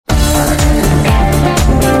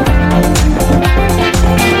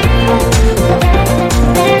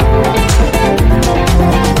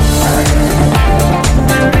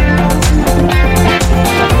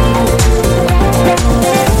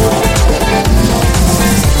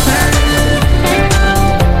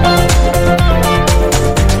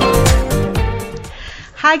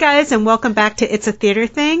guys, and welcome back to It's a Theater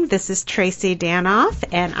Thing. This is Tracy Danoff,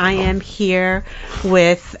 and I am here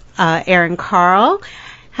with Erin Carl.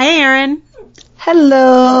 Hi, Erin.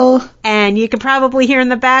 Hello. And you can probably hear in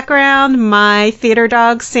the background my theater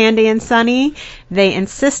dogs, Sandy and Sunny. They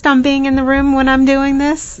insist on being in the room when I'm doing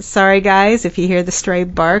this. Sorry, guys, if you hear the stray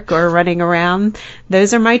bark or running around.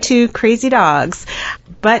 Those are my two crazy dogs.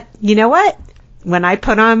 But you know what? When I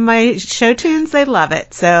put on my show tunes, they love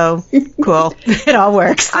it. So, cool. It all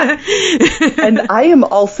works. And I am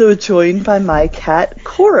also joined by my cat,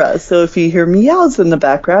 Cora. So if you hear meows in the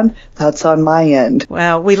background, that's on my end.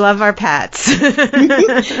 Well, we love our pets.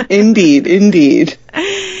 Indeed, indeed.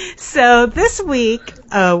 So this week,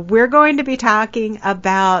 we're going to be talking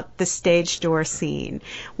about the stage door scene.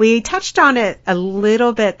 We touched on it a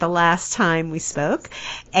little bit the last time we spoke,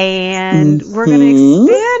 and we're going to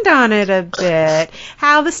expand on it a bit.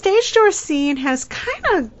 How the stage door scene has kind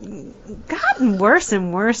of gotten worse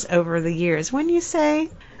and worse over the years, wouldn't you say?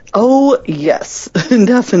 Oh, yes,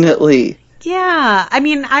 definitely. Yeah, I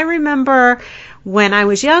mean, I remember when I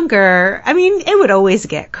was younger, I mean, it would always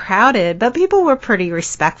get crowded, but people were pretty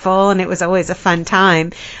respectful, and it was always a fun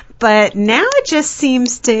time. But now it just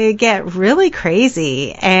seems to get really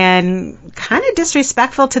crazy and kind of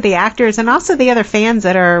disrespectful to the actors and also the other fans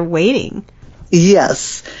that are waiting.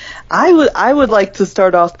 Yes. I would like to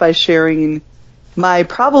start off by sharing my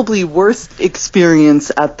probably worst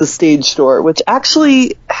experience at the stage door, which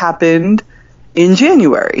actually happened in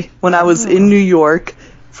January when I was in New York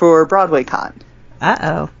for BroadwayCon.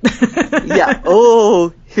 Uh-oh. Yeah.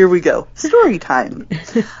 Oh, here we go. Story time.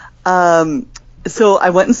 So I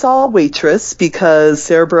went and saw Waitress because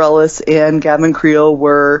Sarah Bareilles and Gavin Creel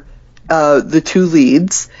were the two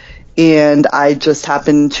leads, and I just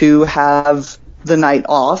happened to have the night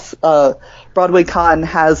off. BroadwayCon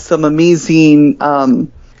has some amazing,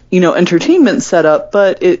 entertainment set up,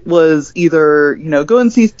 but it was either, go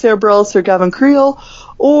and see Sarah Bareilles or Gavin Creel,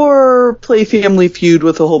 or play Family Feud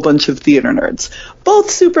with a whole bunch of theater nerds.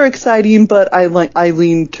 Both super exciting, but I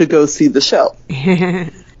leaned to go see the show.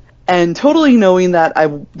 And totally knowing that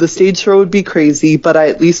the stage show would be crazy, but I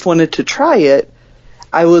at least wanted to try it,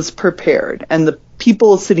 I was prepared. And the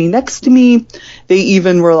people sitting next to me, they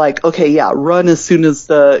even were like, okay, yeah, run as soon as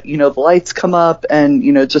the lights come up and,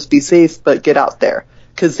 just be safe, but get out there.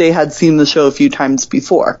 Because they had seen the show a few times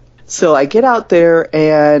before. So I get out there,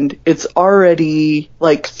 and it's already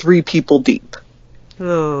like 3 people deep.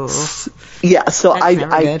 Oh. Yeah, so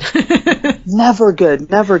never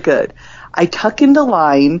good. I tuck into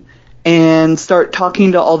line and start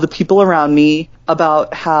talking to all the people around me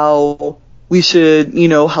about how we should,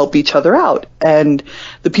 help each other out. And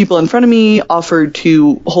the people in front of me offered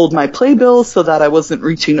to hold my playbill so that I wasn't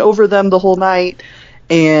reaching over them the whole night.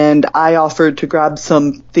 And I offered to grab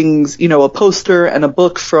some things, a poster and a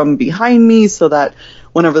book from behind me so that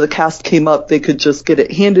whenever the cast came up, they could just get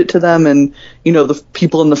it handed to them and, the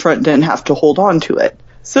people in the front didn't have to hold on to it.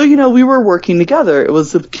 So, we were working together. It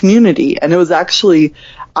was a community. And it was actually,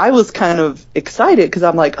 I was kind of excited because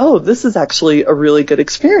I'm like, oh, this is actually a really good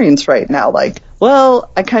experience right now. Like,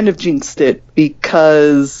 well, I kind of jinxed it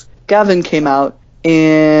because Gavin came out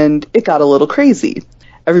and it got a little crazy.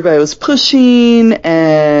 Everybody was pushing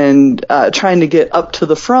and trying to get up to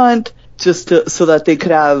the front so that they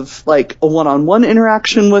could have like a one-on-one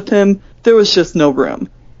interaction with him. There was just no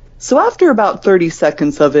room. So after about 30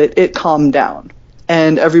 seconds of it, it calmed down.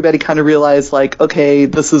 And everybody kind of realized like, okay,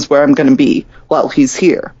 this is where I'm going to be while he's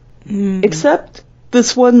here. Except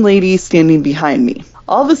this one lady standing behind me.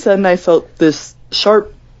 All of a sudden I felt this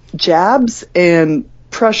sharp jabs and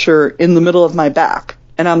pressure in the middle of my back.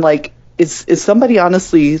 And I'm like, is somebody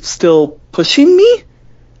honestly still pushing me?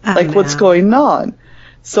 What's going on?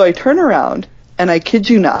 So I turn around, and I kid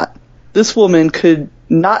you not, this woman could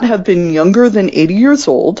not have been younger than 80 years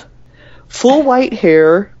old, full white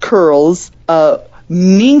hair, curls,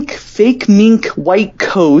 fake mink white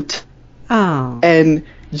coat, and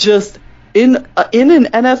just in an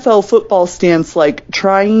NFL football stance, like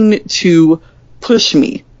trying to push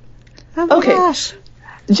me. Oh my gosh.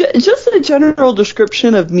 Just a general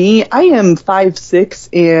description of me, I am 5'6"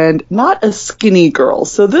 and not a skinny girl.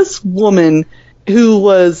 So this woman, who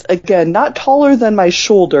was, again, not taller than my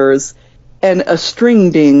shoulders and a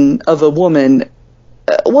string being of a woman,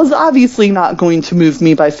 was obviously not going to move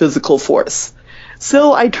me by physical force.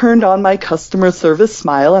 So I turned on my customer service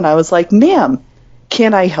smile and I was like, ma'am,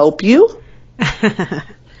 can I help you?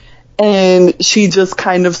 And she just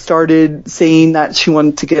kind of started saying that she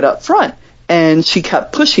wanted to get up front. And she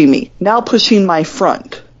kept pushing me, now pushing my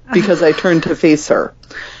front, because I turned to face her.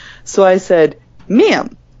 So I said,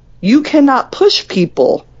 ma'am, you cannot push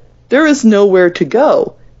people. There is nowhere to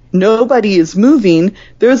go. nobody is moving.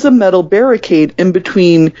 There's a metal barricade in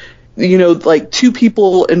between, like two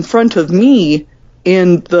people in front of me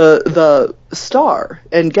and the star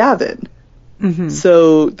and Gavin. Mm-hmm.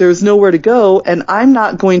 So there's nowhere to go, and I'm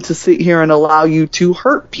not going to sit here and allow you to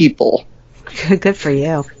hurt people. Good for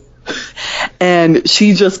you. And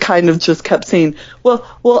she just kind of just kept saying,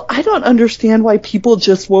 well, I don't understand why people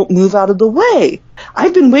just won't move out of the way.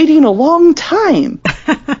 I've been waiting a long time.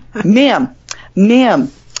 Ma'am,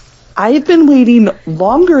 I've been waiting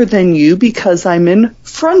longer than you because I'm in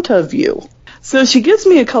front of you. So she gives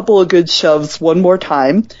me a couple of good shoves one more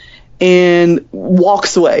time and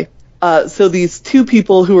walks away. So these two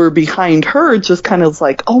people who are behind her just kind of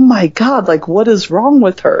like, oh my God, like what is wrong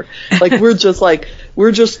with her? Like we're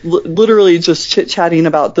just literally just chit-chatting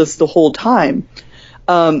about this the whole time.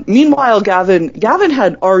 Meanwhile, Gavin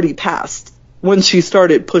had already passed when she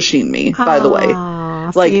started pushing me, by the way.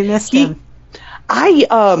 Like so you missed him.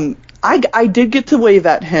 I did get to wave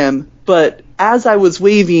at him, but as I was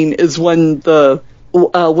waving is when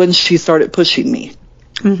when she started pushing me.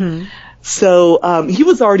 Mm-hmm. So he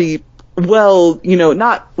was already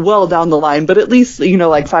not well down the line, but at least,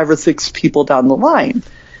 like 5 or 6 people down the line.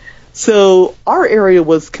 So our area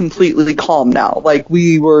was completely calm now. Like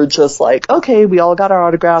we were just like, okay, we all got our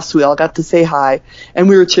autographs, we all got to say hi, and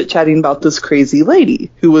we were chit-chatting about this crazy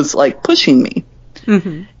lady who was like pushing me.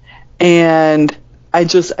 Mm-hmm. And I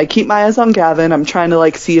keep my eyes on Gavin. I'm trying to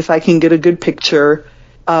like see if I can get a good picture.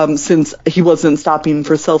 Since he wasn't stopping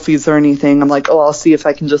for selfies or anything, I'm like, I'll see if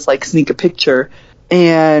I can just like sneak a picture.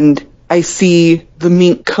 And I see the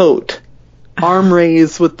mink coat, arm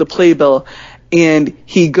raised with the playbill, and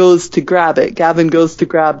he goes to grab it. Gavin goes to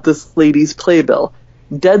grab this lady's playbill.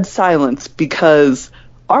 Dead silence, because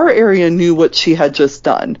our area knew what she had just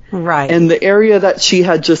done. Right. And the area that she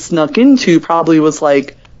had just snuck into probably was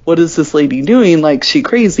like, what is this lady doing? Like, she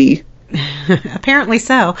crazy. Apparently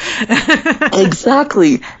so.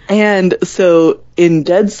 Exactly. And so in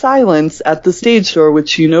dead silence at the stage door,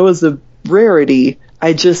 which is a rarity,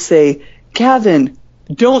 I just say, Gavin,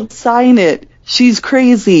 don't sign it. She's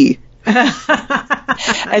crazy.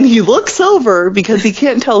 And he looks over because he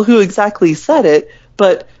can't tell who exactly said it,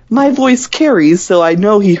 but my voice carries, so I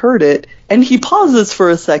know he heard it. And he pauses for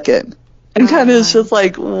a second and kind of is just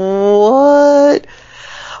like, what?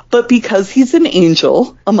 But because he's an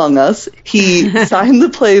angel among us, he signed the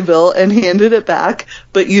playbill and handed it back,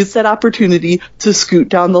 but used that opportunity to scoot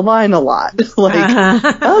down the line a lot. Like,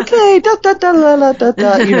 okay,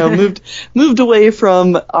 moved away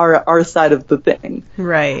from our side of the thing.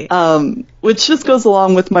 Right. Which just goes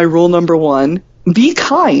along with my rule number 1. Be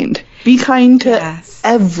kind. Be kind to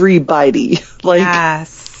everybody. Like,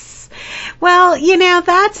 yes. Well,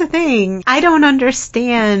 that's the thing. I don't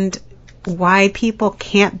understand why people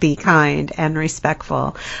can't be kind and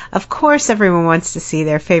respectful. Of course, everyone wants to see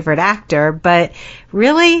their favorite actor, but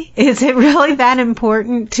really, is it really that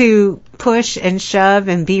important to push and shove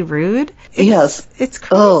and be rude? Yes. It's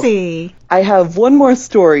crazy. I have one more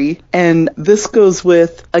story, and this goes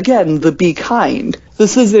with, again, the be kind.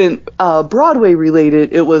 This isn't Broadway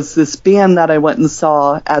related. It was this band that I went and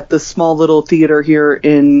saw at the small little theater here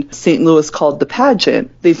in St. Louis called The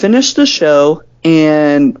Pageant. They finished the show,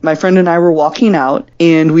 and my friend and I were walking out,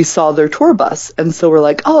 and we saw their tour bus. And so we're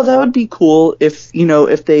like, oh, that would be cool if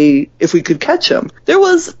we could catch them. There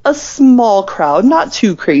was a small crowd, not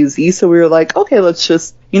too crazy. So we were like, okay, let's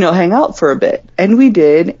just, hang out for a bit. And we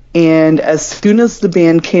did. And as soon as the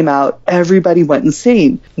band came out, everybody went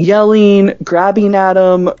insane, yelling, grabbing at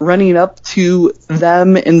them, running up to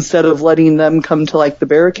them instead of letting them come to like the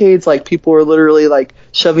barricades. Like people were literally like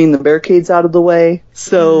shoving the barricades out of the way.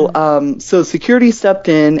 So, so security stepped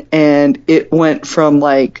in, and it went from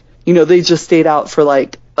like, they just stayed out for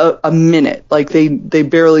like a minute. Like they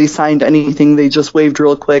barely signed anything. They just waved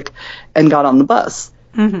real quick and got on the bus.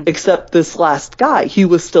 Mm-hmm. Except this last guy, he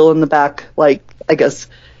was still in the back, like, I guess,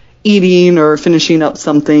 eating or finishing up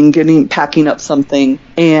something, packing up something.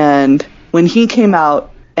 And when he came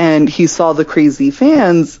out and he saw the crazy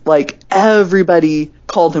fans, like, everybody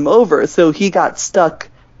called him over. So he got stuck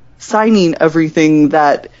signing everything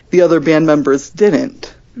that the other band members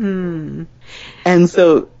didn't. Mm. And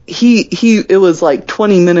so it was like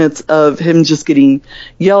 20 minutes of him just getting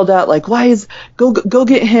yelled at, like, go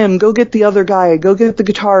get him, go get the other guy, go get the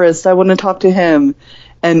guitarist, I want to talk to him,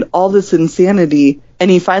 and all this insanity.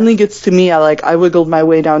 And he finally gets to me. I wiggled my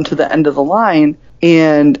way down to the end of the line,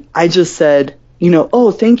 and I just said,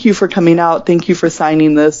 oh, thank you for coming out, thank you for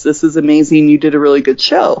signing this is amazing, you did a really good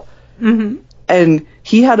show. Mm-hmm. And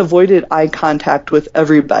he had avoided eye contact with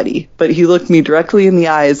everybody, but he looked me directly in the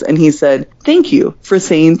eyes and he said, thank you for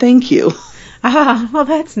saying thank you. Oh, well,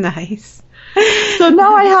 that's nice. So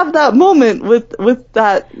now I have that moment with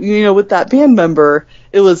that, with that band member.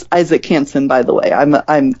 It was Isaac Hansen, by the way. I'm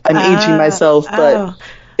aging myself, but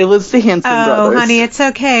it was the Hansen brothers. Oh, honey, it's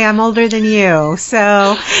okay. I'm older than you,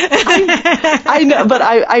 so. I know, but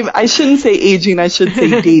I shouldn't say aging. I should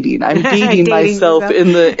say dating. I'm dating myself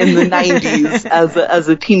in the 90s as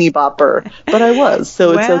a teeny bopper, but I was,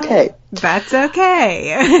 so it's okay. That's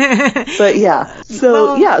okay. But yeah,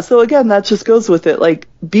 so again, that just goes with it. Like,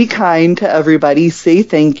 be kind to everybody, say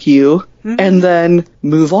thank you, and then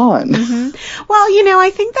move on. Mm-hmm. Well, I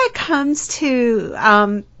think that comes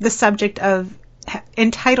to the subject of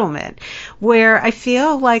entitlement, where I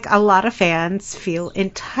feel like a lot of fans feel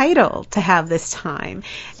entitled to have this time.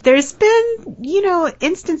 There's been,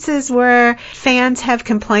 instances where fans have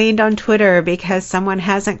complained on Twitter because someone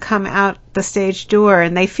hasn't come out the stage door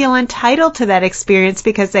and they feel entitled to that experience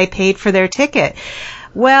because they paid for their ticket.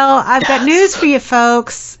 Well, I've got news for you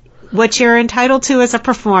folks. What you're entitled to is a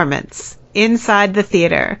performance inside the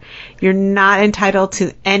theater. You're not entitled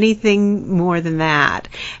to anything more than that.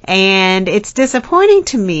 And it's disappointing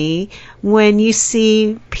to me when you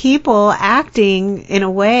see people acting in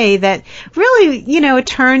a way that really, it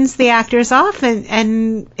turns the actors off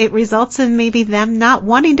and it results in maybe them not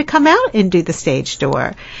wanting to come out and do the stage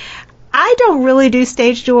door. I don't really do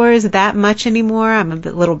stage doors that much anymore. I'm a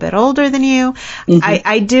little bit older than you. Mm-hmm.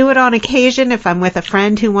 I do it on occasion if I'm with a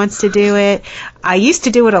friend who wants to do it. I used to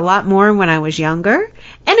do it a lot more when I was younger, and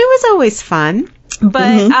it was always fun.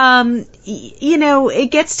 But,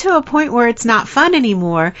 it gets to a point where it's not fun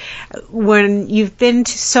anymore when you've been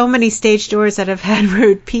to so many stage doors that have had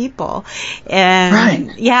rude people.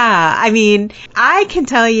 And yeah, I mean, I can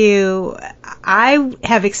tell you, I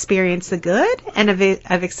have experienced the good and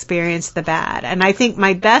I've experienced the bad. And I think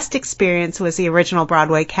my best experience was the original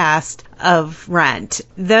Broadway cast of Rent.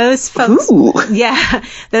 Those folks,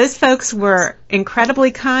 those folks were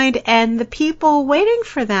incredibly kind, and the people waiting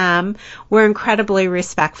for them were incredibly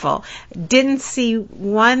respectful. Didn't see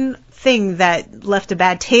one thing that left a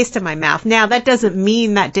bad taste in my mouth. Now, that doesn't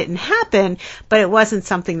mean that didn't happen, but it wasn't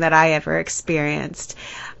something that I ever experienced.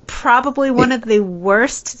 Probably one of the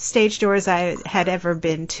worst stage doors I had ever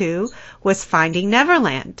been to was Finding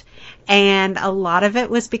Neverland. And a lot of it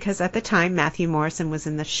was because at the time Matthew Morrison was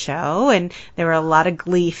in the show, and there were a lot of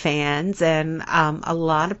Glee fans and a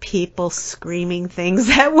lot of people screaming things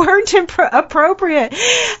that weren't appropriate.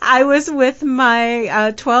 I was with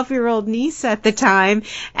my 12-year-old niece at the time,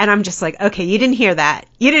 and I'm just like, okay, you didn't hear that.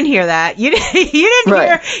 You didn't hear that. You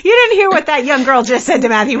didn't hear what that young girl just said to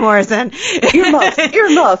Matthew Morrison.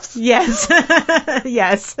 Earmuffs. Yes.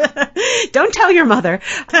 Yes. Don't tell your mother.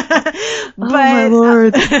 But, oh my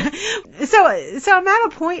Lord. So I'm at a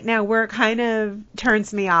point now where it kind of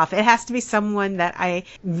turns me off. It has to be someone that I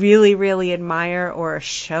really, really admire, or a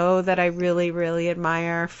show that I really, really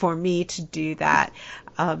admire for me to do that.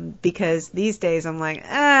 Because these days I'm like,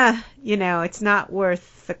 it's not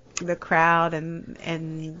worth the crowd and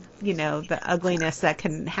the ugliness that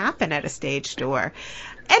can happen at a stage door.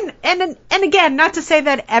 And again, not to say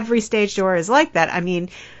that every stage door is like that. I mean,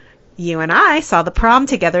 you and I saw the prom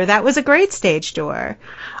together. That was a great stage door.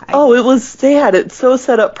 It was. They had it so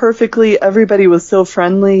set up perfectly. Everybody was so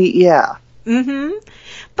friendly. Yeah. Mm-hmm.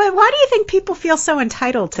 But why do you think people feel so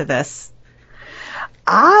entitled to this?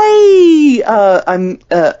 I'm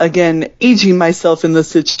again aging myself in this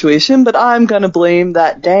situation, but I'm gonna blame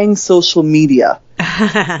that dang social media.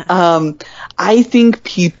 I think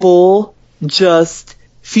people just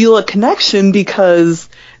feel a connection because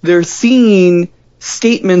they're seeing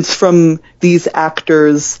statements from these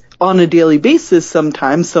actors on a daily basis,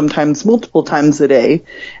 sometimes multiple times a day.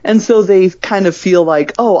 And so they kind of feel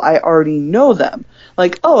like, oh, I already know them.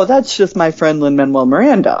 Like, oh, that's just my friend Lin-Manuel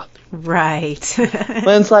Miranda. Right.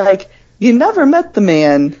 When it's like, you never met the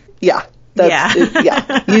man. Yeah.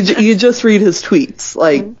 You just read his tweets.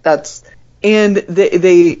 Like, that's, and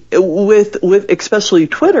they with especially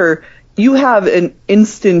Twitter, you have an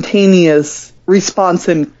instantaneous response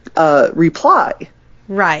and reply.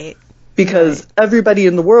 Right. Because everybody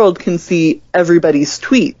in the world can see everybody's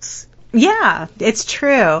tweets. Yeah, it's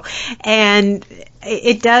true. And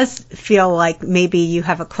it does feel like maybe you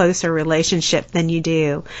have a closer relationship than you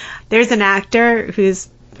do. There's an actor who's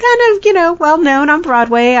kind of, well known on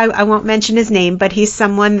Broadway. I won't mention his name, but he's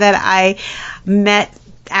someone that I met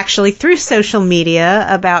actually through social media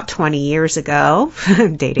about 20 years ago,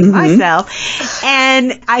 dating myself.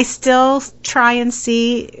 And I still try and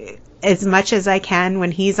see as much as I can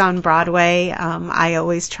when he's on Broadway. I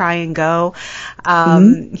always try and go.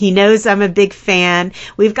 He knows I'm a big fan.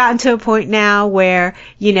 We've gotten to a point now where,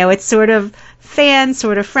 it's sort of fan,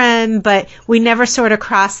 sort of friend, but we never sort of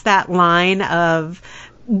cross that line of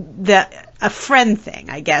a friend thing,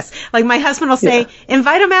 I guess. Like my husband will say,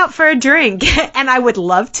 invite him out for a drink. And I would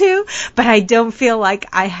love to, but I don't feel like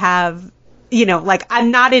I have, like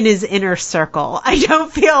I'm not in his inner circle. I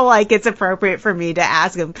don't feel like it's appropriate for me to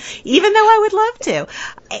ask him, even though I would love to.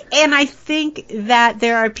 And I think that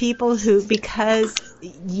there are people who, because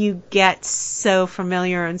you get so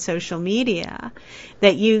familiar on social media,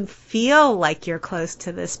 that you feel like you're close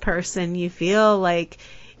to this person. You feel like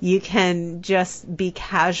you can just be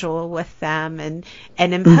casual with them and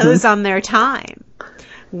impose on their time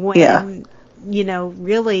when,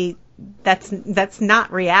 really that's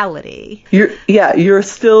not reality. You're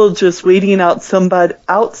still just waiting out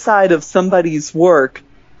outside of somebody's work,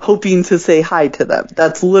 hoping to say hi to them.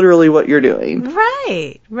 That's literally what you're doing.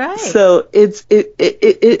 Right. So it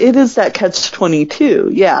is that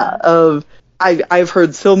catch-22, of I've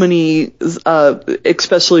heard so many,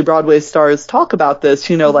 especially Broadway stars, talk about this.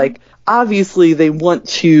 Like obviously they want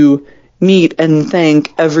to meet and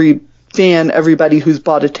thank every fan, everybody who's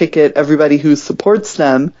bought a ticket, everybody who supports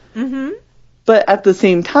them. But at the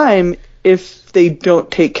same time, if they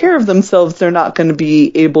don't take care of themselves, they're not going to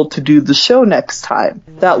be able to do the show next time.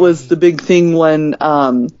 That was the big thing when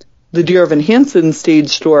the Dear Evan Hansen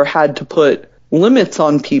stage door had to put limits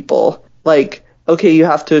on people, like, okay, you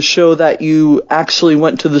have to show that you actually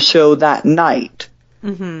went to the show that night.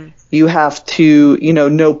 You have to,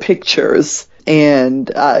 no pictures. And,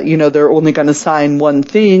 they're only going to sign one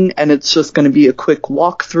thing, and it's just going to be a quick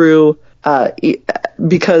walkthrough.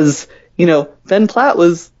 Because, Ben Platt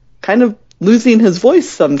was kind of losing his voice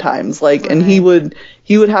sometimes. And he would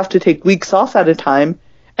have to take weeks off at a time,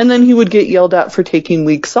 and then he would get yelled at for taking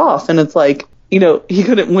weeks off. And it's like, he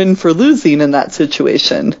couldn't win for losing in that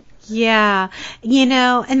situation. Yeah.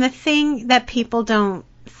 And the thing that people don't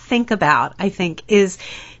think about, I think, is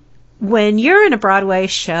when you're in a Broadway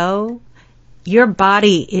show, your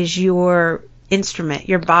body is your instrument.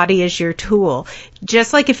 Your body is your tool.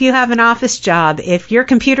 Just like if you have an office job, if your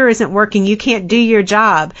computer isn't working, you can't do your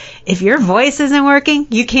job. If your voice isn't working,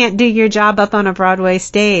 you can't do your job up on a Broadway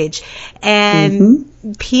stage. And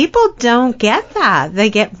people don't get that. They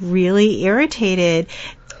get really irritated.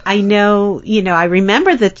 I know, I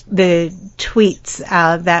remember the tweets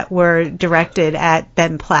that were directed at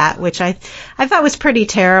Ben Platt, which I thought was pretty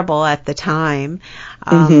terrible at the time,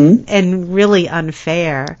 and really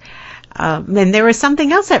unfair. And there was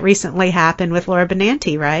something else that recently happened with Laura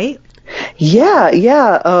Benanti, right? Yeah.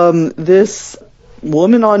 This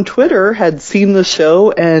woman on Twitter had seen the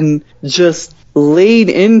show and just laid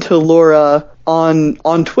into Laura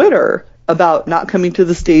on Twitter about not coming to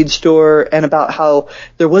the stage door and about how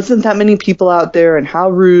there wasn't that many people out there and how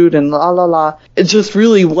rude and la la la. It just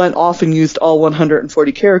really went off and used all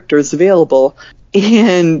 140 characters available.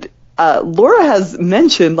 And Laura has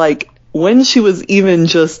mentioned, when she was even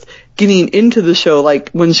just getting into the show,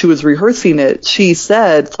 when she was rehearsing it, she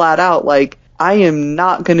said flat out, I am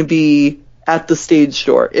not going to be at the stage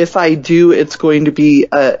door. If I do, it's going to be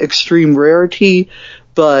an extreme rarity,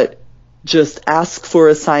 but just ask for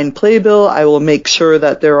a signed playbill. I will make sure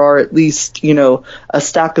that there are at least, a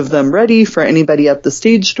stack of them ready for anybody at the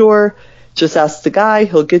stage door. Just ask the guy,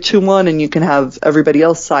 he'll get you one, and you can have everybody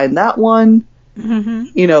else sign that one.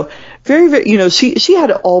 Very, very, she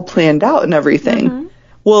had it all planned out and everything.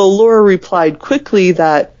 Well, Laura replied quickly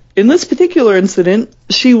that in this particular incident,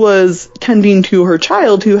 she was tending to her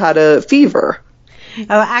child who had a fever. Oh,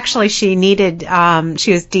 actually, she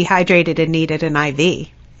was dehydrated and needed an IV.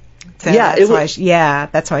 So that's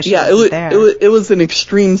why she wasn't there. It was an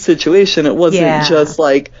extreme situation. It wasn't just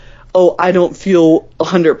I don't feel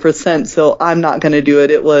 100%, so I'm not going to do it.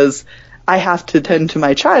 It was, I have to tend to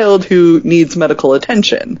my child who needs medical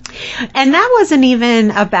attention. And that wasn't even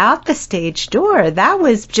about the stage door. That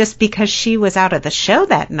was just because she was out of the show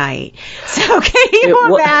that night. So can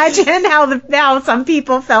you imagine how some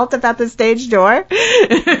people felt about the stage door?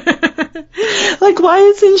 Why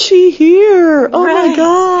isn't she here? Oh my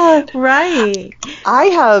God. Right. I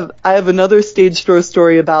have another stage door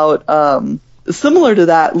story about, similar to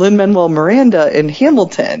that, Lin-Manuel Miranda in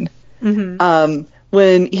Hamilton.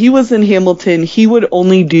 When he was in Hamilton, he would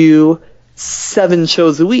only do 7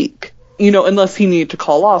 shows a week. Unless he needed to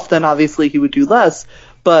call off, then obviously he would do less.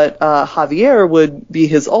 But Javier would be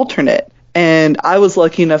his alternate. And I was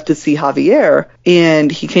lucky enough to see Javier. And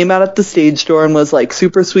he came out at the stage door and was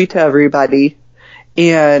super sweet to everybody.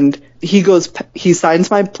 And he signs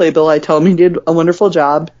my playbill. I tell him he did a wonderful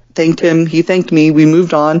job. thanked him. He thanked me. We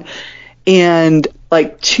moved on. And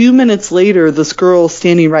like 2 minutes later, this girl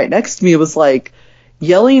standing right next to me was like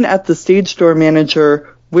yelling at the stage door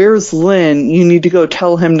manager, "Where's Lynn? You need to go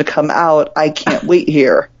tell him to come out. I can't wait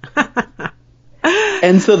here."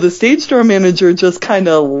 And so the stage door manager just kind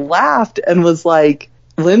of laughed and was like,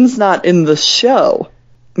 "Lynn's not in the show,"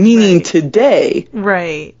 meaning today.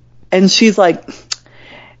 Right. And she's like,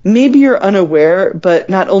 "Maybe you're unaware, but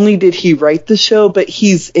not only did he write the show, but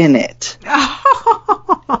he's in it."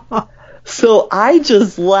 So I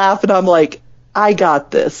just laugh and I'm like, I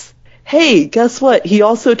got this. Hey, guess what? He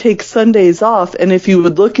also takes Sundays off. And if you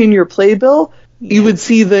would look in your playbill, you would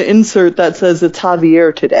see the insert that says it's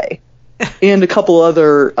Javier today. And a couple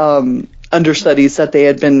other understudies that they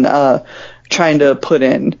had been trying to put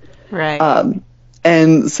in. Right.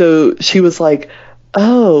 And so she was like,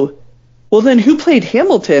 "Oh, well then who played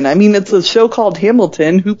Hamilton? I mean, it's a show called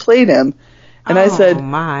Hamilton. Who played him?" And I said,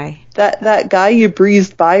 my. That guy you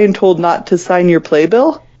breezed by and told not to sign your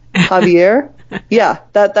playbill? Javier? Yeah,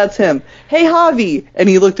 that's him. Hey, Javi! And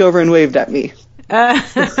he looked over and waved at me.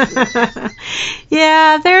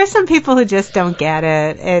 Yeah, there are some people who just don't get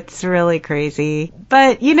it. It's really crazy.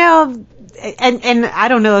 But, you know, and I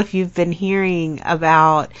don't know if you've been hearing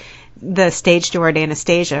about the stage door at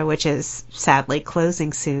Anastasia, which is sadly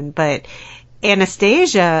closing soon, but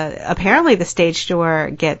Anastasia, apparently the stage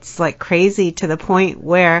door gets like crazy to the point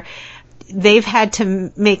where they've had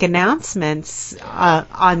to make announcements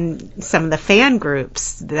on some of the fan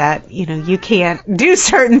groups that, you know, you can't do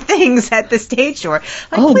certain things at the stage door.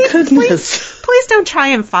 Like, please don't try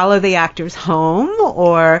and follow the actors home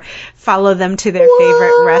or follow them to their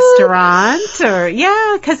favorite restaurant or,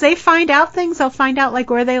 because they find out things. They'll find out like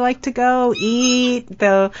where they like to go eat.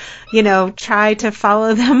 They'll, you know, try to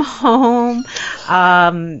follow them home.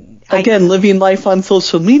 Again, living life on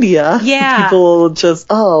social media. Yeah. People just,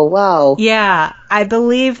 oh, wow. Yeah. I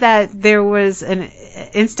believe that there was an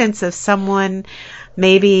instance of someone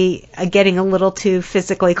maybe getting a little too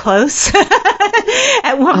physically close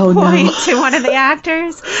at one point to one of the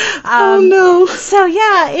actors. Oh, no. So,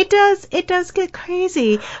 yeah, it does get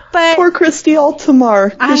crazy. But poor Christy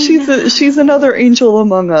Altamar, because she's another angel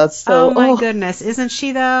among us. So, oh, my goodness. Isn't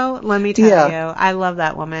she, though? Let me tell you. I love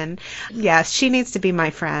that woman. Yes, she needs to be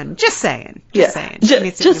my friend. Just saying. Just saying. She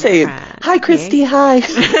needs to be my friend. Hi, Christy. Hi.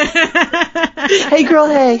 Hey, girl.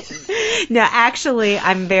 Hey. No, actually,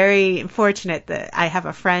 I'm very fortunate that I have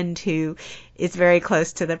a friend who is very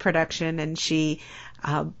close to the production, and she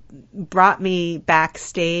brought me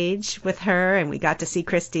backstage with her, and we got to see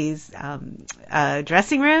Christy's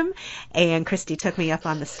dressing room, and Christy took me up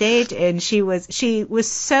on the stage, and she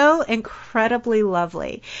was so incredibly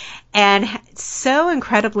lovely and so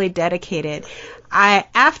incredibly dedicated.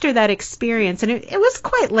 After that experience, and it was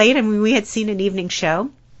quite late, I mean, we had seen an evening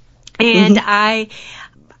show, and I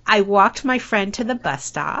walked my friend to the bus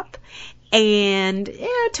stop, and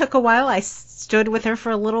it took a while. I stood with her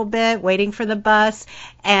for a little bit, waiting for the bus,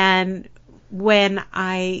 and when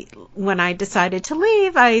I decided to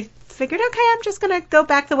leave, I figured, okay, I'm just going to go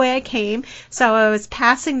back the way I came. So I was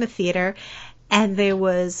passing the theater, and there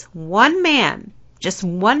was one man, just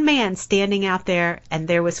one man standing out there, and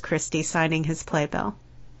there was Christy signing his playbill.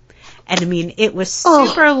 And I mean, it was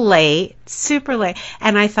super late.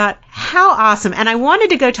 And I thought, how awesome. And I wanted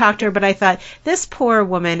to go talk to her, but I thought, this poor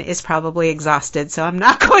woman is probably exhausted, so I'm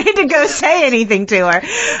not going to go say anything to her.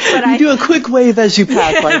 But you do a quick wave as you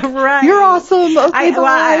pass, like, right. You're awesome. Okay,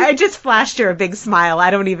 I just flashed her a big smile. I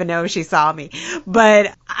don't even know if she saw me.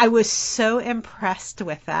 But I was so impressed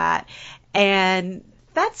with that. And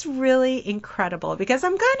that's really incredible, because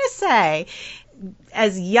I'm going to say,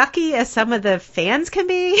 as yucky as some of the fans can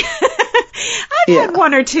be, I've had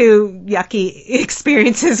one or two yucky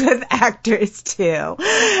experiences with actors too.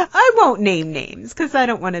 I won't name names because I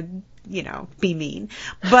don't want to, be mean.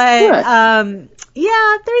 But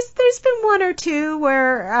there's been one or two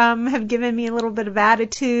where have given me a little bit of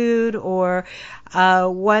attitude, or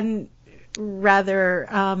one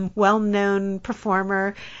rather well-known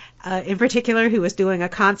performer in particular who was doing a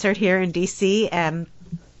concert here in DC, and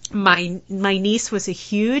my niece was a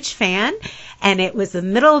huge fan, and it was the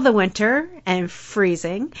middle of the winter and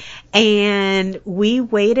freezing, and we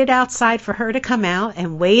waited outside for her to come out,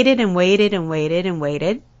 and waited and waited and waited and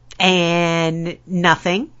waited, and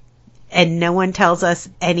nothing. and no one tells us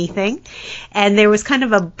anything. And there was kind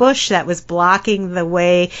of a bush that was blocking the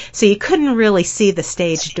way, so you couldn't really see the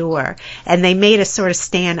stage door. And they made us sort of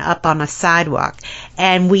stand up on a sidewalk.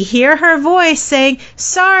 And we hear her voice saying,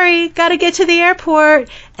 "Sorry, gotta get to the airport."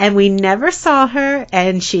 And we never saw her.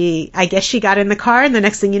 And I guess she got in the car, and the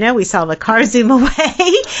next thing you know, we saw the car zoom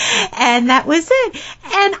away. And that was it.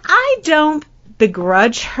 And I don't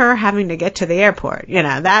begrudge her having to get to the airport.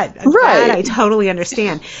 That I totally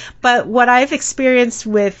understand. But what I've experienced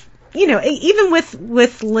with, even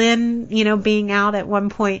with Lynn, being out at one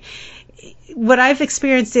point, what I've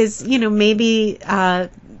experienced is, maybe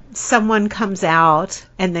someone comes out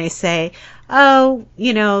and they say, "Oh,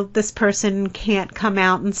 this person can't come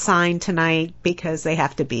out and sign tonight because they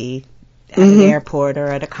have to be at an airport or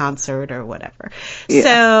at a concert or whatever." Yeah.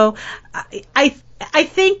 So I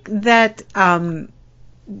think that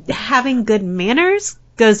having good manners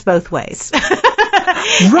goes both ways.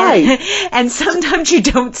 Right. And sometimes you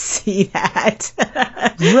don't see that.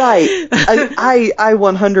 Right. I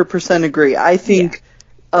 100% agree. I think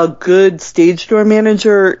a good stage door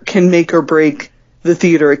manager can make or break the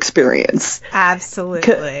theater experience.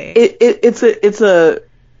 Absolutely. It's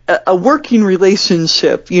a working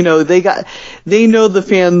relationship. They know the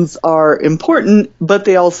fans are important, but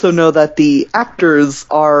they also know that the actors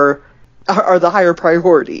are the higher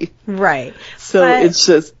priority. Right. So it's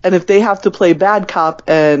just, and if they have to play bad cop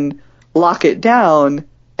and lock it down,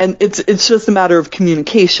 and it's just a matter of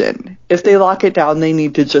communication. If they lock it down, they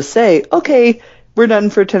need to just say, "Okay, we're done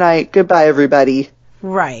for tonight. Goodbye, everybody."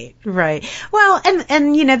 Right. Well,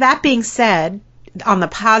 and that being said, on the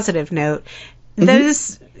positive note,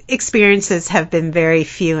 those experiences have been very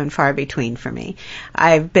few and far between for me.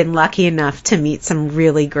 I've been lucky enough to meet some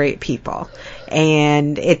really great people,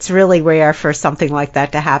 and it's really rare for something like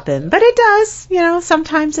that to happen. But it does,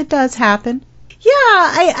 sometimes it does happen. Yeah,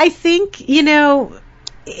 I think,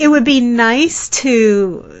 it would be nice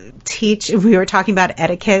to teach, we were talking about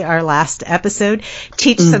etiquette our last episode,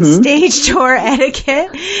 teach some stage door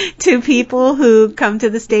etiquette to people who come to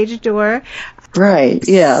the stage door. Right,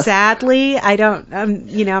 yeah. Sadly,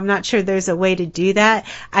 I'm not sure there's a way to do that.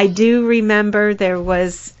 I do remember there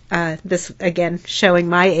was, this, again, showing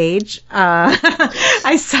my age,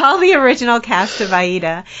 I saw the original cast of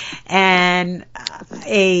Aida, and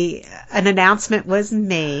an announcement was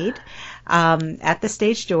made at the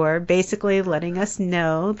stage door, basically letting us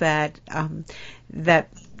know that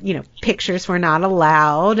pictures were not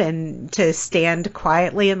allowed and to stand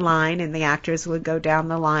quietly in line, and the actors would go down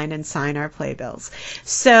the line and sign our playbills.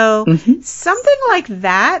 So something like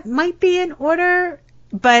that might be in order,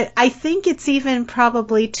 but I think it's even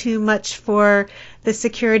probably too much for the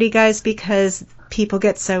security guys because people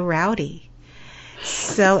get so rowdy.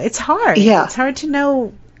 So it's hard. Yeah. It's hard to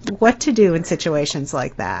know what to do in situations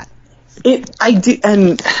like that. It's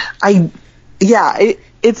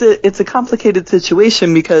a complicated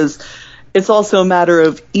situation because it's also a matter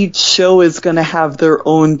of each show is going to have their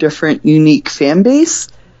own different unique fan base.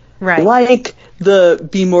 Right. Like the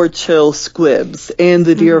Be More Chill Squibs and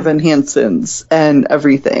the Dear Evan Hansons and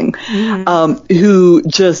everything, who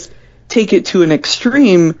just take it to an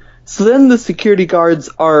extreme. So then the security guards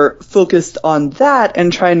are focused on that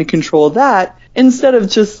and trying to control that instead of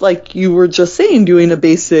just, like you were just saying, doing a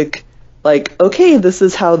basic, like, okay, this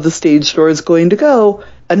is how the stage door is going to go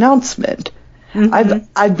announcement.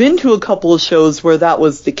 I've been to a couple of shows where that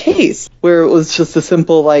was the case, where it was just a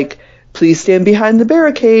simple, like, "Please stand behind the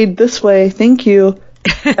barricade this way, thank you,"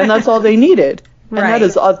 and that's all they needed. Right.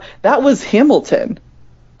 And that was Hamilton.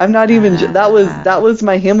 I'm not even that was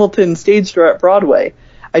my Hamilton stage door at Broadway.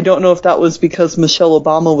 I don't know if that was because Michelle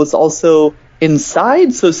Obama was also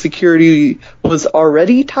inside, so security was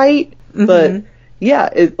already tight, but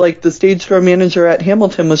yeah, like the stage door manager at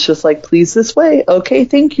Hamilton was just like, "Please this way, okay,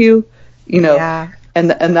 thank you," Yeah.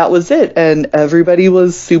 and that was it, and everybody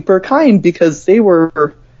was super kind because they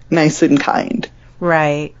were nice and kind.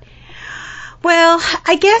 Right. Well,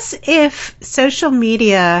 I guess if social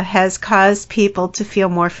media has caused people to feel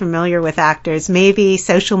more familiar with actors, maybe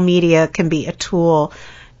social media can be a tool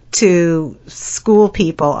to school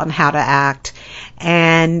people on how to act.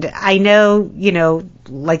 And I know,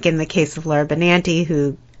 like in the case of Laura Benanti,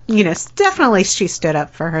 who, definitely she stood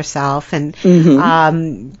up for herself. And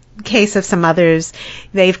case of some others,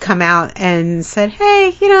 they've come out and said,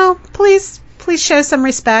 "Hey, please show some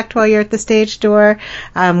respect while you're at the stage door."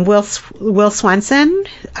 Will Swenson,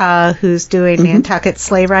 who's doing Nantucket's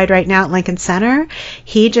Sleigh Ride right now at Lincoln Center,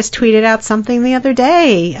 he just tweeted out something the other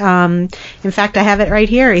day. In fact, I have it right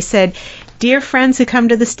here. He said, "Dear friends who come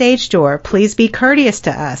to the stage door, please be courteous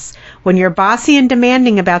to us. When you're bossy and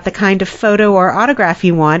demanding about the kind of photo or autograph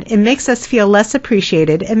you want, it makes us feel less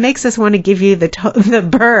appreciated. It makes us want to give you the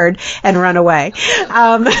bird and run away.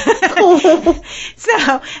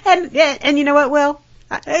 So, and you know what, Will?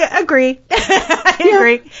 I agree. I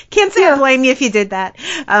agree. Can't say I blame you if you did that.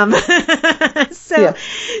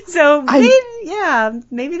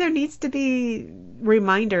 Maybe there needs to be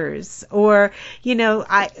reminders, or,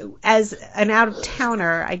 as an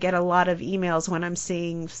out-of-towner, I get a lot of emails when I'm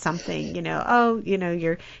seeing something,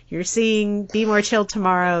 you're seeing Be More Chill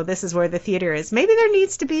tomorrow. This is where the theater is. Maybe there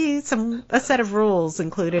needs to be a set of rules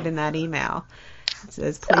included in that email. It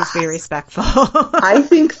says, please be respectful. I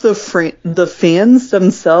think the fans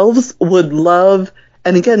themselves would love,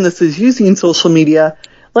 and again, this is using social media,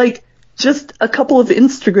 like just a couple of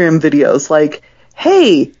Instagram videos, like,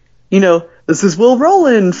 hey, this is Will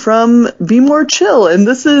Rowland from Be More Chill, and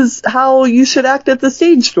this is how you should act at the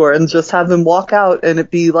stage door, and just have them walk out, and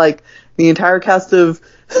it be like the entire cast of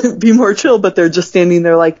Be More Chill, but they're just standing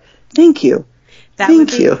there like, thank you.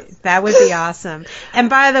 Thank you. That would be awesome. And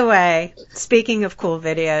by the way, speaking of cool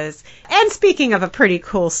videos, and speaking of a pretty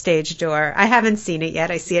cool stage door, I haven't seen it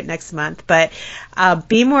yet. I see it next month. But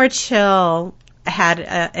Be More Chill had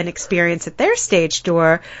an experience at their stage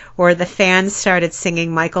door where the fans started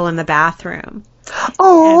singing Michael in the Bathroom.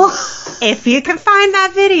 Oh, if you can find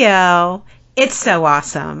that video, it's so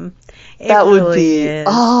awesome. That would be.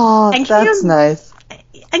 Oh, that's nice.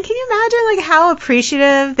 And can you imagine how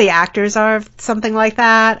appreciative the actors are of something like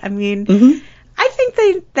that? I mean, I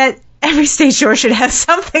think that every stage door should have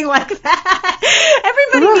something like that.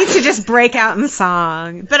 Everybody needs to just break out in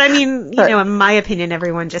song. But I mean, in my opinion,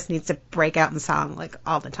 everyone just needs to break out in song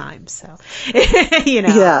all the time. So,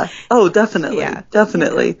 Yeah. Oh, definitely. Yeah.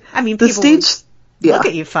 Definitely. I mean, people look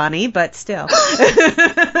at you funny, but still.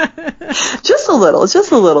 Just a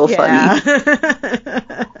little funny.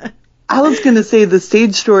 I was going to say the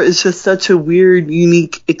stage door is just such a weird,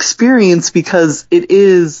 unique experience because it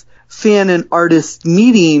is fan and artist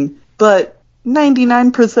meeting, but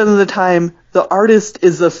 99% of the time, the artist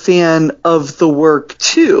is a fan of the work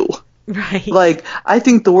too. Right. Like, I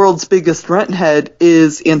think the world's biggest rent head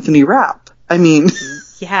is Anthony Rapp. I mean.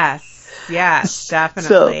 Yes,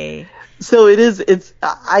 definitely. So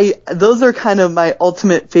those are kind of my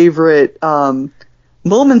ultimate favorite,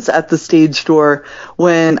 moments at the stage door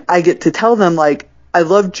when I get to tell them, like, I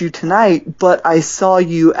loved you tonight, but I saw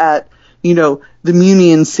you at, the Muni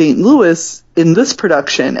in St. Louis in this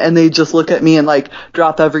production, and they just look at me and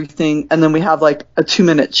drop everything, and then we have a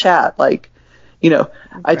 2-minute chat. I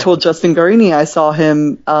told Justin Garini I saw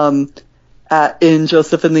him in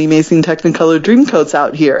Joseph and the Amazing Technicolor Dreamcoats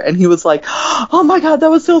out here, and he was like, oh my god, that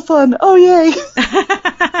was so fun, oh yay.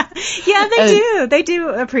 Yeah, they do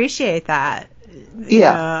appreciate that.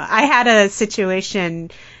 Yeah. I had a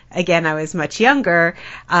situation, again, I was much younger,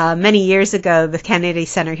 many years ago. The Kennedy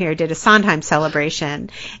Center here did a Sondheim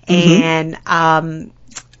celebration, and oh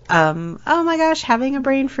my gosh, having a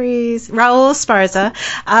brain freeze. Raul Esparza.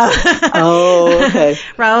 Okay.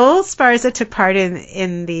 Raul Esparza took part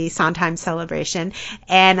in the Sondheim celebration,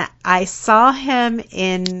 and I saw him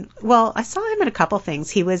in a couple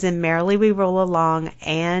things. He was in Merrily We Roll Along,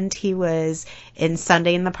 and he was in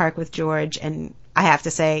Sunday in the Park with George, and I have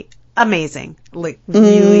to say, amazing.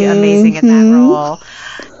 Really amazing in that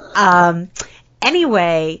role.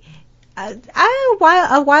 Anyway, a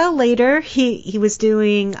while later, he was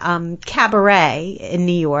doing Cabaret in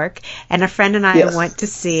New York, and a friend and I went to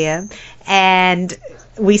see him, and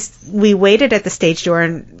we waited at the stage door,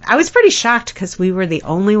 and I was pretty shocked because we were the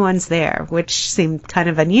only ones there, which seemed kind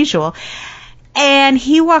of unusual. And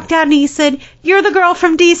he walked out and he said, "You're the girl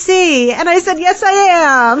from DC." And I said, "Yes, I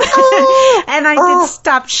am." Oh, and I did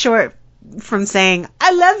stop short from saying,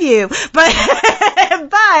 "I love you," but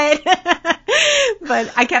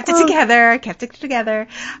I kept it together.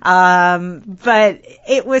 But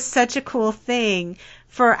it was such a cool thing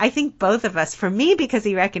for, I think, both of us. For me, because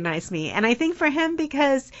he recognized me, and I think for him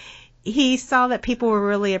because he saw that people were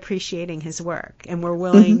really appreciating his work and were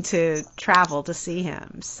willing to travel to see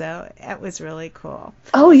him. So it was really cool.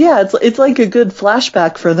 Oh yeah, it's like a good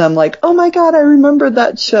flashback for them. Like, oh my god, I remember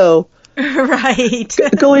that show. Right.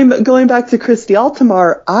 Going back to Christy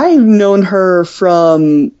Altamar, I've known her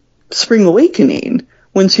from Spring Awakening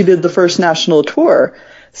when she did the first national tour.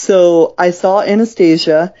 So I saw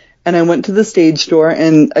Anastasia and I went to the stage door,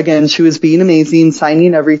 and again, she was being amazing,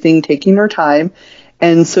 signing everything, taking her time.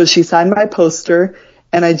 And so she signed my poster,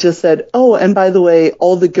 and I just said, "Oh, and by the way,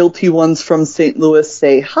 all the guilty ones from St. Louis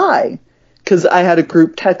say hi." Because I had a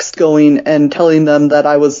group text going and telling them that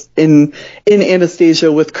I was in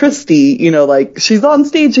Anastasia with Christy, like, she's on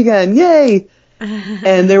stage again, yay!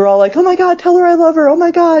 And they were all like, oh my God, tell her I love her. Oh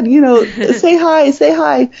my God, say hi, say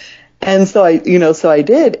hi. And so I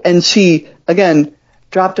did. And she, again,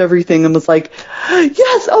 dropped everything and was like,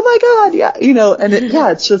 yes, oh my God, yeah, and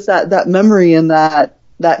it's just that memory and that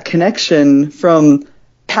connection from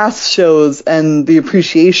past shows and the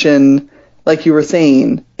appreciation, like you were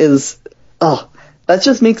saying, is, that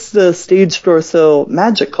just makes the stage door so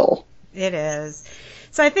magical. It is.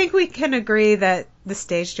 So I think we can agree that the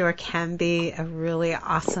stage door can be a really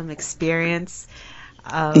awesome experience.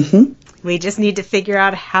 We just need to figure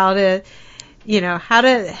out how to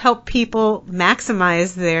help people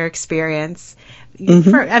maximize their experience.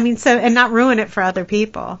 And not ruin it for other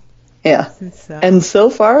people. Yeah. And so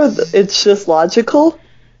far, it's just logical.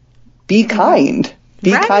 Be kind.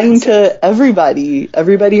 Be kind to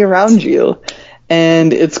everybody around you.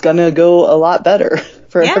 And it's going to go a lot better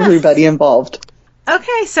for everybody involved.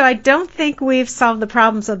 Okay, so I don't think we've solved the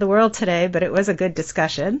problems of the world today, but it was a good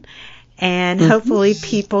discussion. And hopefully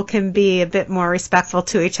people can be a bit more respectful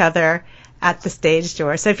to each other at the stage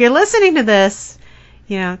door. So if you're listening to this,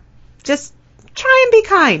 just try and be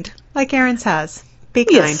kind, like Erin says. Be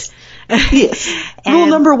kind. Yes. Rule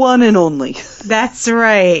number 1 and only. That's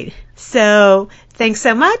right. So thanks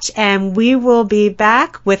so much, and we will be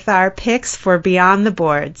back with our picks for Beyond the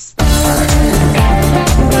Boards.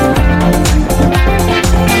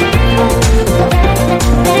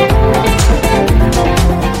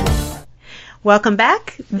 Welcome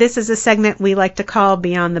back. This is a segment we like to call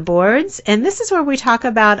Beyond the Boards, and this is where we talk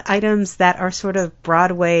about items that are sort of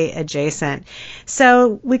Broadway adjacent.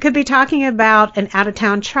 So we could be talking about an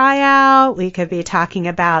out-of-town tryout, we could be talking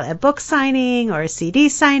about a book signing or a CD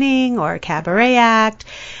signing or a cabaret act.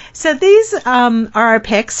 So these are our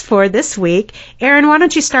picks for this week. Erin, why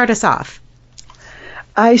don't you start us off?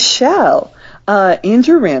 I shall.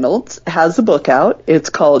 Andrew Reynolds has a book out.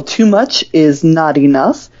 It's called Too Much Is Not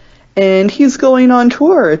Enough. And he's going on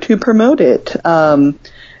tour to promote it.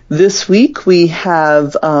 This week we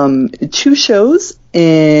have 2 shows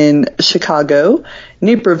in Chicago,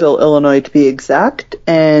 Naperville, Illinois to be exact,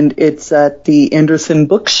 and it's at the Anderson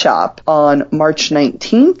Bookshop on March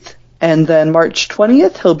 19th. And then March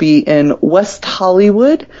 20th he'll be in West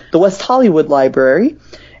Hollywood, the West Hollywood Library,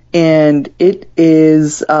 and it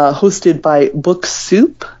is hosted by Book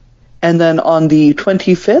Soup. And then on the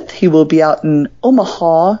 25th he will be out in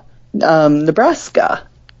Omaha, Nebraska.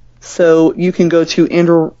 So you can go to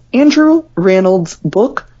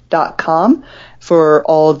AndrewReynoldsBook.com for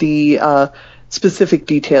all the specific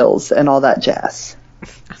details and all that jazz.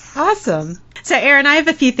 Awesome. So, Erin, I have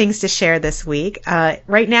a few things to share this week.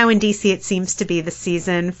 Right now in D.C., it seems to be the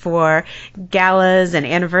season for galas and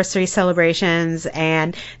anniversary celebrations.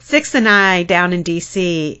 And Six and I down in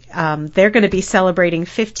D.C., they're going to be celebrating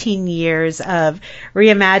 15 years of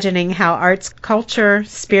reimagining how arts, culture,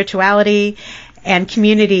 spirituality, and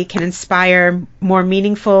community can inspire more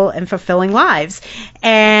meaningful and fulfilling lives.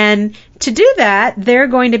 And to do that, they're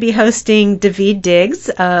going to be hosting Daveed Diggs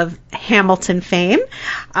of Hamilton fame.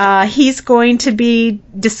 He's going to be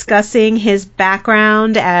discussing his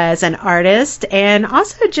background as an artist and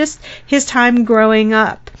also just his time growing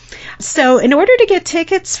up. So in order to get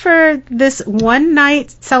tickets for this one-night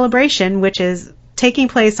celebration, which is taking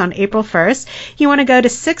place on April 1st, you want to go to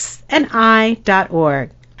sixandi.org.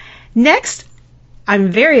 Next,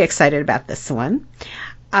 I'm very excited about this one.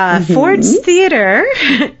 Ford's Theater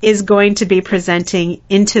is going to be presenting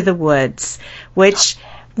Into the Woods, which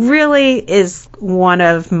really is one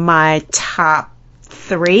of my top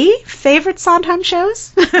 3 favorite Sondheim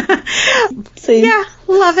shows. Yeah,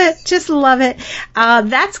 love it. Just love it.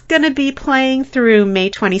 That's going to be playing through May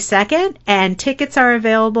 22nd, and tickets are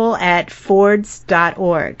available at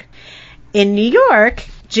fords.org. In New York,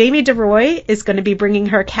 Jamie DeRoy is going to be bringing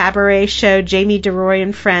her cabaret show Jamie DeRoy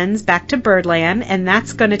and Friends back to Birdland, and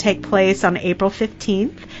that's going to take place on April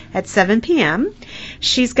 15th at 7 p.m.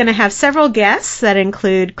 She's going to have several guests that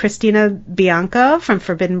include Christina Bianco from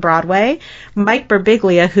Forbidden Broadway, Mike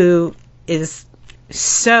Birbiglia, who is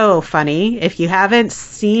so funny. If you haven't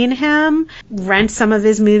seen him, rent some of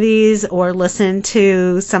his movies or listen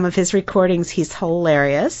to some of his recordings. He's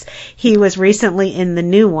hilarious. He was recently in the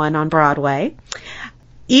new one on Broadway.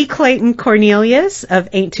 E. Clayton Cornelius of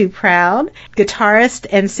Ain't Too Proud, guitarist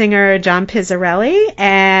and singer John Pizzarelli,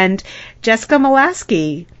 and Jessica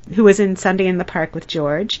Molaski, who was in Sunday in the Park with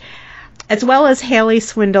George, as well as Haley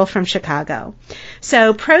Swindle from Chicago.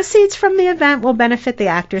 So proceeds from the event will benefit the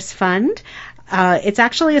Actors Fund. It's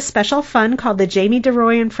actually a special fund called the Jamie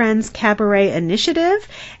DeRoy and Friends Cabaret Initiative,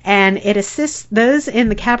 and it assists those in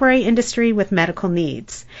the cabaret industry with medical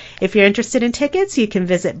needs. If you're interested in tickets, you can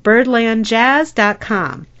visit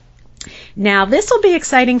birdlandjazz.com. Now, this will be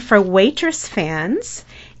exciting for Waitress fans.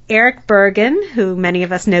 Eric Bergen, who many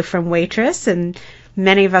of us know from Waitress and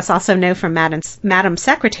many of us also know from Madam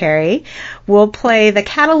Secretary, will play the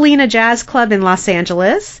Catalina Jazz Club in Los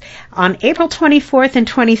Angeles on April 24th and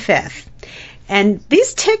 25th. And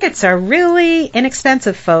these tickets are really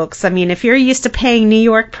inexpensive, folks. I mean, if you're used to paying New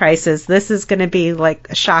York prices, this is going to be like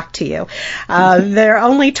a shock to you. They're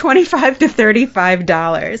only $25 to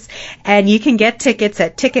 $35, and you can get tickets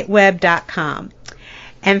at ticketweb.com.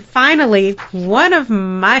 And finally, one of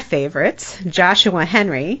my favorites, Joshua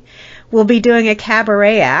Henry, will be doing a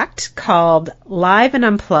cabaret act called Live and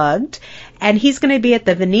Unplugged, and he's going to be at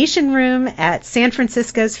the Venetian Room at San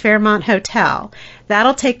Francisco's Fairmont Hotel.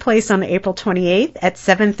 That'll take place on April 28th at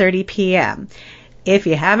 7:30 p.m. If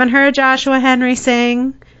you haven't heard Joshua Henry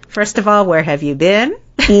sing, first of all, where have you been?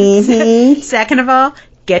 Mm-hmm. Second of all,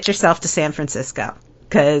 get yourself to San Francisco,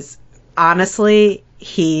 because honestly,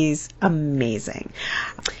 he's amazing.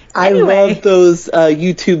 Anyway, I love those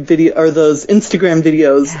YouTube video or those Instagram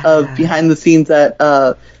videos of behind the scenes at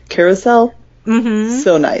Carousel. Mm-hmm.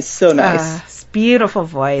 So nice, so nice. Beautiful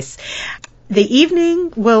voice. The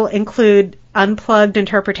evening will include unplugged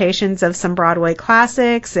interpretations of some Broadway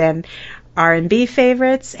classics and R&B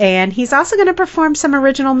favorites, and he's also going to perform some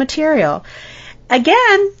original material.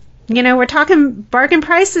 Again, you know, we're talking bargain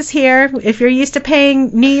prices here. If you're used to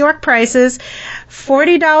paying New York prices,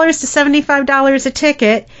 $40 to $75 a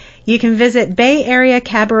ticket. You can visit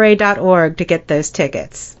bayareacabaret.org to get those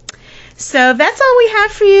tickets. So that's all we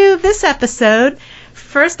have for you this episode.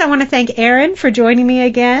 First, I want to thank Erin for joining me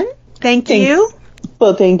again. Thanks. You.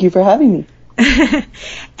 Well, thank you for having me.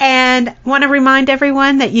 And want to remind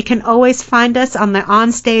everyone that you can always find us on the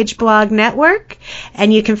Onstage Blog Network,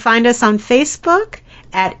 and you can find us on Facebook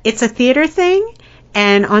at It's a Theater Thing,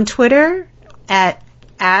 and on Twitter at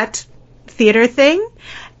Theater Thing.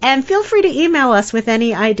 And feel free to email us with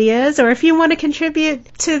any ideas, or if you want to contribute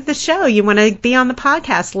to the show, you want to be on the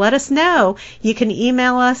podcast, let us know. You can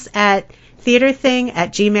email us at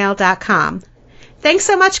theaterthing@gmail.com. Thanks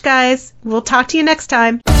so much, guys. We'll talk to you next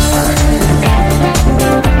time.